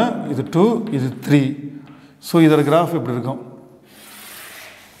 1, இது 2, இது 3. ஸோ இதோட கிராஃப் எப்படி இருக்கும்?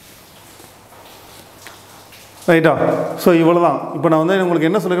 ரைட்டா? ஸோ இவ்வளோ தான். இப்போ நான் வந்து உங்களுக்கு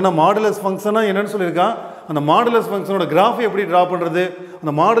என்ன சொல்லியிருக்கேன்னா மாடுலஸ் ஃபங்க்ஷனாக என்னென்னு சொல்லியிருக்கேன். அந்த மாடுலஸ் ஃபங்க்ஷனோட கிராஃப் எப்படி ட்ரா பண்ணுறது,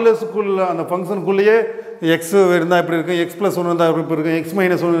 அந்த மாடுலஸுக்குள்ள அந்த ஃபங்க்ஷனுக்குள்ளேயே எக்ஸ் இருந்தால் எப்படி இருக்கும், எக்ஸ் ப்ளஸ் 1 இருந்தால் எப்படி இருக்கும், எக்ஸ்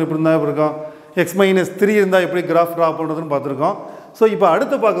மைனஸ் 1 எப்படி இருந்தால் எப்படி இருக்கும், எக்ஸ் மைனஸ் 3 இருந்தால் எப்படி கிராஃப் ட்ரா பண்ணுறதுன்னு பார்த்துருக்கோம். ஸோ இப்போ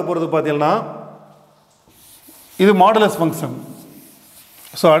அடுத்து பார்க்க போகிறது பார்த்தீங்கன்னா இது மாடுலஸ் ஃபங்க்ஷன்.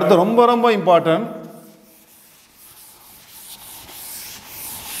 ஸோ அடுத்து ரொம்ப ரொம்ப important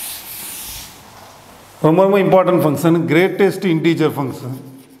function greatest integer function.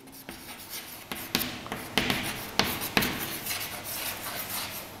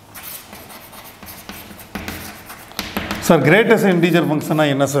 Sir greatest integer ஃபங்க்ஷனா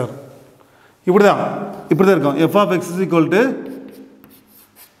என்ன சார்? இப்படி தான் இருக்கும். f of x is equal to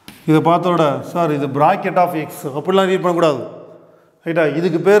இதை பார்த்தோட சார் இது ப்ராக்கெட் ஆஃப் எக்ஸ் அப்படிலாம் ரீட் பண்ணக்கூடாது. ரைட்டா?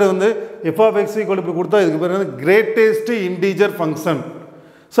 இதுக்கு பேர் வந்து f of x equal இப்படி கொடுத்தா இதுக்கு பேர் வந்து கிரேட்டஸ்ட் இன்டீஜர் ஃபங்க்ஷன்.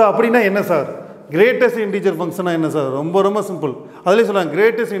 ஸோ அப்படின்னா என்ன சார்? கிரேட்டஸ்ட் இன்டீஜர் ஃபங்க்ஷனா என்ன சார்? ரொம்ப ரொம்ப சிம்பிள். அதிலே சொல்லலாம்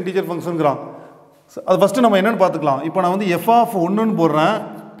கிரேட்டஸ்ட் இன்டீஜர் ஃபங்க்ஷனுங்கிறான். அது ஃபஸ்ட்டு நம்ம என்னென்னு பார்த்துக்கலாம். இப்போ நான் வந்து f of 1ன்னு போடுறேன்,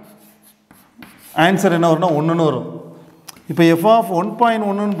 ஆன்சர் என்ன வரும்னா 1ன்னு வரும். இப்போ f of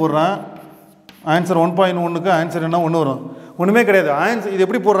 1.1ன்னு போடுறேன், ஆன்சர் 1.1க்கு ஆன்சர் என்ன 1 வரும்? ஒன்றுமே கிடையாது. ஆன்சர் இது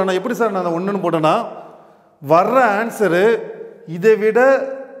எப்படி போடுறேன்னா, எப்படி சார் நான் அதை 1ன்னு போட்டேன்னா வர்ற ஆன்சரு இதை விட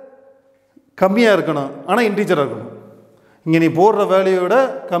கம்மியாக இருக்கணும், ஆனால் இன்டீஜராக இருக்கணும். இங்கே நீ போடுற வேல்யூவை விட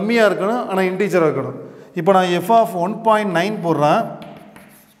கம்மியாக இருக்கணும், ஆனால் இன்டீஜராக இருக்கணும். இப்போ நான் f of 1.9 போடுறேன்,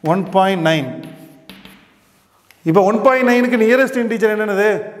 1.9. இப்போ 1.9க்கு நியரஸ்ட் இன்டீஜர் என்னென்னது?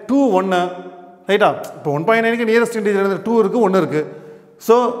 2, 1. ரைட்டா? இப்போ 1.9க்கு நியரஸ்ட் இன்டீஜர் என்னது? 2 இருக்குது, 1 இருக்குது.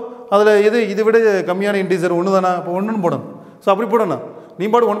 ஸோ அதில் இதை விட கம்மியான இன்டீஜர் 1 தானே? அப்போ 1ன்னு போடணும். ஸோ அப்படி போடணும். நீ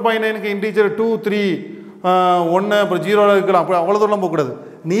பாடு 1.9க்கு இன்டீஜர் 2, 3, 1 அப்புறம் 0 இருக்கலாம். அப்போ அவ்வளோ தூரம் போகக்கூடாது.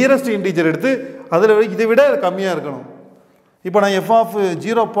 நியரஸ்ட் இன்டீஜர் எடுத்து அதில் இதை விட கம்மியாக இருக்கணும். இப்போ நான் f of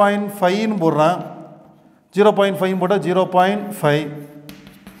 0.5ன்னு போடுறேன், 0.5 போட்டால் 0.5,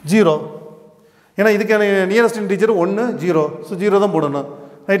 0. ஏன்னா இதுக்கு நியரஸ்ட் இன்டீஜர் 1, 0. ஸோ 0 தான் போடணும்.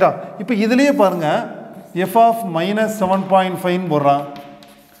 ரைட்டா? இப்போ இதுலேயே பாருங்கள் f of -7.5ன்னு போடுறான்.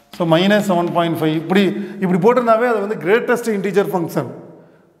 ஸோ -7.5 இப்படி போட்டிருந்தாவே அது வந்து கிரேட்டஸ்ட் இன்டீஜர் ஃபங்க்ஷன்.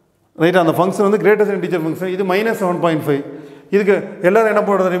 ரைட்டா? அந்த ஃபங்க்ஷன் வந்து கிரேட்டஸ்ட் இன்டீஜர் ஃபங்க்ஷன். இது -7.5. இதுக்கு எல்லோரும் என்ன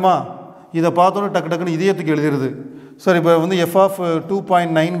போடுறது தெரியுமா? இதை பார்த்தோன்னே டக்குன்னு இதயத்துக்கு எழுதிடுது. சார் இப்போ வந்து f of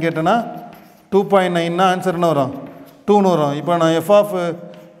 2.9 கேட்டேன்னா 2.9னா ஆன்சர் என்ன வரும்? 2ன்னு வரும். இப்போ நான் f of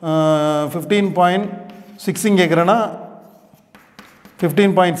 15.6 கேட்குறேன்னா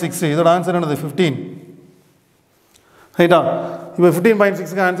 15.6 இதோட ஆன்சர் என்னது? 15. ரைட்டா? இப்போ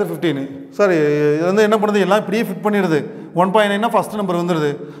 15.6க்கு ஆன்சர் 15. சார் இது வந்து என்ன பண்ணுறது? எல்லாம் இப்படியே ஃபிட் பண்ணிடுது. 1.9னா ஃபஸ்ட் நம்பர்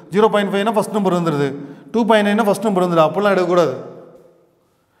வந்துடுது, 0.5னா ஃபஸ்ட் நம்பர் வந்துடுது, 2.9னா ஃபஸ்ட் நம்பர் வந்துடுது. அப்படிலாம் எடுக்கக்கூடாது.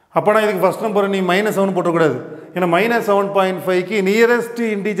 அப்போனா இதுக்கு ஃபஸ்ட் நம்பர் நீ -7 போட்டக்கூடாது. ஏன்னா -7.5க்கு நியரஸ்ட்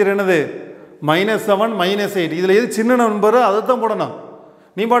இன்டீஜர் என்னது? -7, -8. இதில் எது சின்ன நம்பர் அதை தான் போடணும்.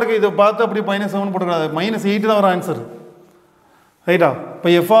 நீ பாட்டுக்கு இதை பார்த்து அப்படி -7 போட்டக்கூடாது. -8 தான் வர ஆன்சர். ரைட்டா? இப்போ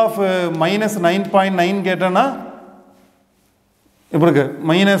f of -9.9 கேட்டேன்னா இப்போ இருக்கு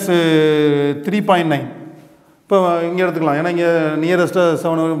 -3.9. இப்போ இங்கே எடுத்துக்கலாம். ஏன்னா இங்கே நியரஸ்ட்டாக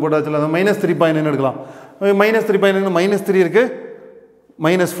 7 போட்டாச்சுல, அது -3.9 எடுக்கலாம். -3.9 -3 இருக்குது,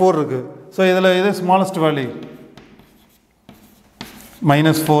 -4 இருக்குது. ஸோ இதில் இது ஸ்மாலஸ்ட் வேல்யூ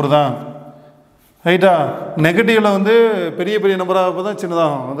 -4 தான். ரைட்டா? நெகட்டிவில் வந்து பெரிய பெரிய நம்பராக தான்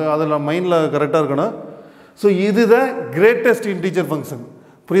சின்னதாகும். அதில் மைண்டில் கரெக்டாக இருக்கணும். ஸோ இதுதான் கிரேட்டஸ்ட் இன்டீஜர் ஃபங்க்ஷன்.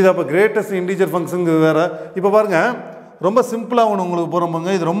 புரியுதா? அப்போ கிரேட்டஸ்ட் இன்டீஜர் ஃபங்க்ஷனுக்கு வேறு. இப்போ பாருங்கள், ரொம்ப சிம்பிளாக ஒன்று உங்களுக்கு போகிறோம்பாங்க.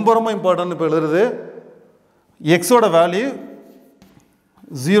 இது ரொம்ப ரொம்ப இம்பார்ட்டன்ட். இப்போ எழுதுறது எக்ஸோட வேல்யூ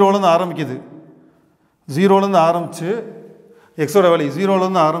 0லேருந்து ஆரம்பிக்குது. 0லேருந்து ஆரம்பித்து எக்ஸோட வேல்யூ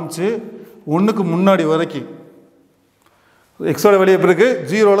 0லேருந்து ஆரம்பித்து 1க்கு முன்னாடி வரைக்கும் எக்ஸோட வேல்யூ எப்படி இருக்குது?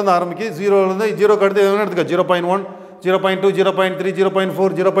 0லேருந்து ஆரம்பிக்குது. 0லேருந்து 0க்கு அடுத்து எதுனா எடுத்துக்க 0.1, 0.2 0.3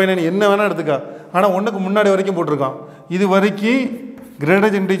 0.4 0.9 என்ன வேணால் எடுத்துக்கா ஆனால் ஒன்றுக்கு முன்னாடி வரைக்கும் போட்டிருக்கான் இது வரைக்கும்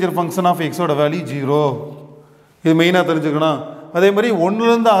கிரேட்டஸ்ட் இன்டிஜர் ஃபங்க்ஷன் ஆஃப் எக்ஸோட வேல்யூ 0 இது மெயினாக தெரிஞ்சுக்கணும் அதே மாதிரி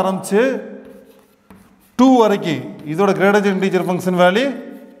 1லேருந்து ஆரம்பித்து 2 வரைக்கும் இதோட கிரேட்டஸ்ட் இன்டிஜர் ஃபங்க்ஷன் வேல்யூ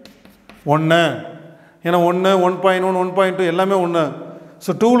 1 ஏன்னா 1 1.1 1.2 எல்லாமே 1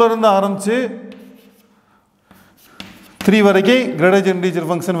 ஸோ 2லேருந்து ஆரம்பித்து 3 வரைக்கும் கிரேட்டஸ்ட் இன்டிஜர்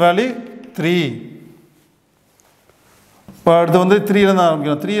ஃபங்க்ஷன் வேல்யூ 3 இப்போ அடுத்து வந்து 3லேருந்து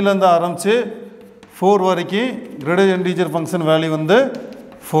ஆரம்பிக்கணும் 3லேருந்து ஆரம்பித்து 4 வரைக்கும் கிரேட்டஸ்ட் இன்டிஜர் ஃபங்க்ஷன் வேல்யூ வந்து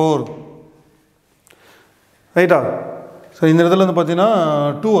 4 ரைட்டா ஸோ இந்த இடத்துல வந்து பார்த்தீங்கன்னா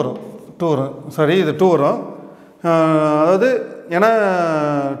 2 வரும் சாரி இது 2 வரும் அதாவது ஏன்னா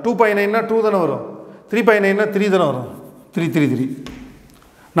 2.9னா 2 தானே வரும் 3.9னா 3 தானே வரும் 3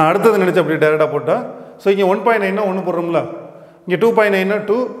 நான் அடுத்தது நினச்சேன் அப்படி டேரெக்டாக போட்டால் ஸோ இங்கே 1.9னா 1 போடுறோம்ல இங்கே 2.9னா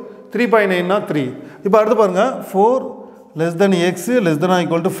 2 3.9னா 3 இப்போ அடுத்து பாருங்கள் 4 less than x less than or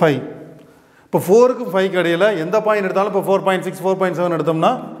equal to 5 இப்போ 4க்கு 5க்கு இடையில் எந்த பாயிண்ட் எடுத்தாலும் இப்போ 4.6 4.7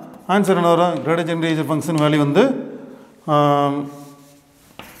 எடுத்தோம்னா ஆன்சர் என்ன வரும் கிரேட்டஸ்ட் இன்டிஜர் ஃபங்க்ஷன் வேல்யூ வந்து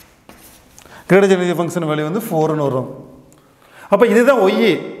கிரேட்டஸ்ட் இன்டிஜர் ஃபங்க்ஷன் வேல்யூ வந்து 4ன்னு வரும் அப்போ இதுதான்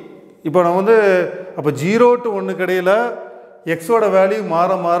ஒய் இப்போ நான் வந்து அப்போ 0 to 1க்கு இடையில் எக்ஸோட வேல்யூ மாற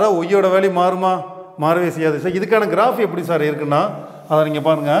மாற ஒய்யோட வேல்யூ மாறுமா மாறவே செய்யாது ஸோ இதுக்கான கிராஃப் எப்படி சார் இருக்குன்னா அதை நீங்கள்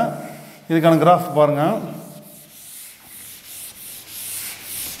பாருங்கள் இதுக்கான கிராஃப் பாருங்கள்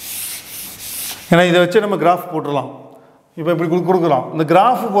ஏன்னா இதை வச்சு நம்ம கிராஃப் போட்டுடலாம் இப்போ இப்படி கொடுக்கலாம் இந்த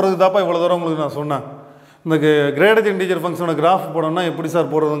கிராஃப் போடுறதுக்கு தாப்பா இவ்வளோ தூரம் உங்களுக்கு நான் சொன்னேன் இந்த கிரேட்டஸ்ட் இன்டிஜர் ஃபங்க்ஷனோட கிராஃப் போடணும்னா எப்படி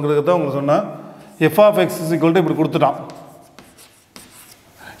சார் போடுறதுங்கிறது தான் உங்களுக்கு சொன்னேன் f(x) இப்படி கொடுத்துட்டான்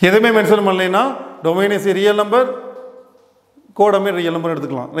எதுவுமே மென்ஷன் பண்ணலைன்னா domain is real number கோடமே real number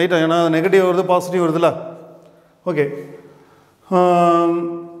எடுத்துக்கலாம் ரைட்டா ஏன்னா நெகட்டிவ் வருது பாசிட்டிவ் வருதுல்ல okay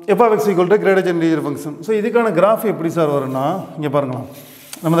f(x) greatest integer function so இதுக்கான கிராஃப் எப்படி சார் வரும்னா இங்கே பாருங்களா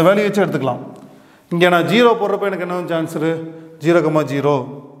நம்ம இந்த வேல்யூ வச்சு எடுத்துக்கலாம் இங்கே நான் 0 போடுறப்போ எனக்கு என்ன சான்ஸரு 0,0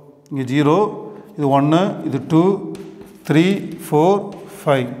 இங்கே 0 இது 1 இது 2 3 4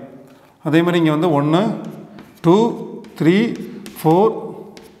 5 அதே மாதிரி இங்கே வந்து 1 2 3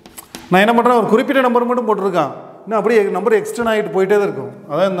 4 நான் என்ன பண்ணுறேன் ஒரு குறிப்பிட்ட நம்பர் மட்டும் போட்டிருக்கேன் இன்னும் அப்படியே நம்பர் எக்ஸ்டெண்ட் ஆகிட்டு போயிட்டே தான் இருக்கும்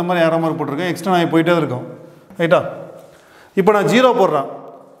அதான் இந்த மாதிரி யாரோ மாதிரி போட்டிருக்கேன் எக்ஸ்டெண்ட் ஆகி போயிட்டே தான் இருக்கும் ரைட்டா இப்போ நான் 0 போடுறேன்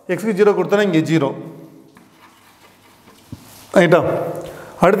எக்ஸுக்கு 0 கொடுத்தேன்னா இங்கே 0 ரைட்டா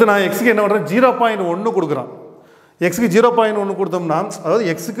அடுத்து நான் எக்ஸுக்கு என்ன பண்ணுறேன் 0.1 கொடுக்குறேன் எக்ஸுக்கு 0.1 கொடுத்தோம்னா அதாவது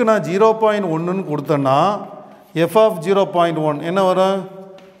எக்ஸுக்கு நான் 0.1ன்னு கொடுத்தேன்னா f(0.1) என்ன வரும்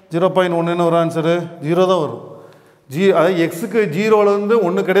 0.1 என்ன வரும் ஆன்சரு 0 தான் வரும் அதாவது எக்ஸுக்கு 0லேருந்து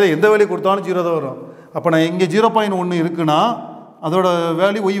 1 கிடையாது எந்த வேல்யூ கொடுத்தாலும் 0 தான் வரும் அப்போ நான் இங்கே 0.1 இருக்குன்னா அதோட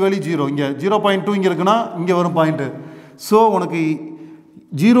வேல்யூ ஒய் வேல்யூ 0 இங்கே 0.2 இங்கே இருக்குன்னா இங்கே வரும் பாயிண்ட்டு ஸோ உனக்கு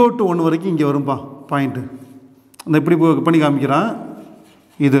 0 to 1 வரைக்கும் இங்கே வரும்பா பாயிண்ட்டு அந்த இப்படி பண்ணி காமிக்கிறேன்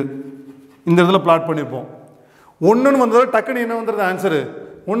இது இந்த இடத்துல பிளாட் பண்ணியிருப்போம் 1ன்னு வந்தது டக்குன்னு என்ன வந்துடுது ஆன்சரு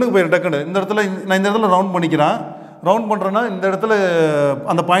 1க்கு போயிடும் டக்குன்னு இந்த இடத்துல நான் இந்த இடத்துல ரவுண்ட் பண்ணிக்கிறேன் ரவுண்ட் பண்ணுறேன்னா இந்த இடத்துல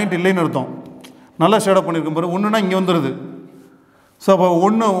அந்த பாயிண்ட் இல்லைன்னு அர்த்தம் நல்லா ஷேடப் பண்ணியிருக்கும் பாரு 1னா இங்கே வந்துடுது ஸோ அப்போ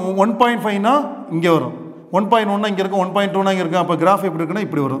 1.5னா இங்கே வரும் 1.1னா இங்கே இருக்கும் 1.2னா இங்கே இருக்கும் அப்போ கிராஃப் எப்படி இருக்குன்னா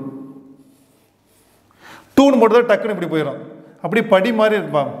இப்படி வரும் 2ன்னு போட்டது டக்குன்னு இப்படி போயிடும் அப்படி படி மாதிரி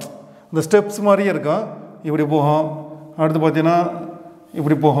இருப்பா இந்த ஸ்டெப்ஸ் மாதிரியே இருக்கும் இப்படி போகும் அடுத்து பார்த்தீங்கன்னா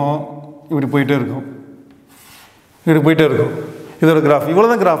இப்படி போகும் இப்படி போயிட்டே இருக்கும் இதோட கிராஃப் இவ்வளோ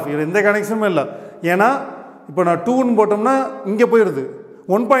தான் கிராஃப் இது எந்த கனெக்ஷனுமே இல்லை ஏன்னா இப்போ நான் 2ன்னு போட்டோம்னா இங்கே போயிடுது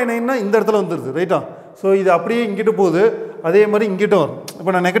 1.9னா இந்த இடத்துல வந்துடுது ரைட்டா ஸோ இது அப்படியே இங்கிட்டு போகுது அதே மாதிரி இங்கிட்ட வரும்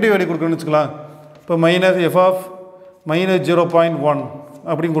இப்போ நான் நெகட்டிவ் வேல்யூ கொடுக்குறேன்னு வச்சுக்கலாம் இப்போ -f(-0.1)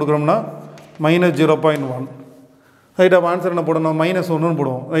 அப்படின்னு கொடுக்குறோம்னா -0.1 ரைட்டா அப்போ ஆன்சர் என்ன போடணும் -1ன்னு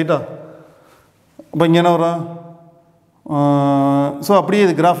போடுவோம் ரைட்டா அப்போ இங்கே என்ன வரும் ஸோ அப்படியே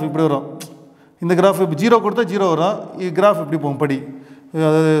இது கிராஃப் இப்படி வரும் இந்த கிராஃப் இப்போ 0 கொடுத்தா 0 வரும் இது கிராஃப் இப்படி போகும் படி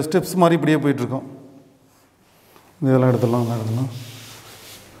அதாவது ஸ்டெப்ஸ் மாதிரி இப்படியே போயிட்டுருக்கோம் இதெல்லாம் எடுத்துடலாம்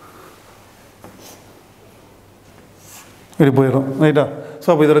இப்படி போயிடும் ரைட்டா ஸோ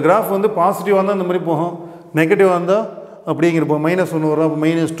அப்போ இதோட கிராஃப் வந்து பாசிட்டிவாக இருந்தால் இந்த மாதிரி போகும் நெகட்டிவாக இருந்தால் அப்படிங்கிற போகும் -1 வரும் அப்போ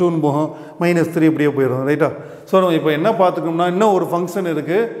 -2ன்னு போகும் -3 இப்படியே போயிடும் ரைட்டா ஸோ நம்ம இப்போ என்ன பார்த்துக்கோம்னா இன்னும் ஒரு ஃபங்க்ஷன்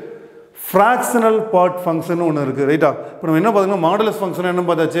இருக்குது ஃப்ராக்ஷனல் பார்ட் ஃபங்க்ஷன் ஒன்று இருக்குது ரைட்டா இப்போ நம்ம என்ன பார்த்தோம்னா மாடுலஸ் ஃபங்க்ஷன் என்ன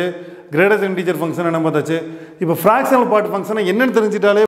பார்த்தாச்சு கிரேட்டஸ்ட் இன்டிஜர் ஃபங்க்ஷன் என்ன பார்த்தாச்சு இப்போ ஃப்ராக்ஷனல் பார்ட் ஃபங்க்ஷனை என்னென்னு தெரிஞ்சிட்டாலே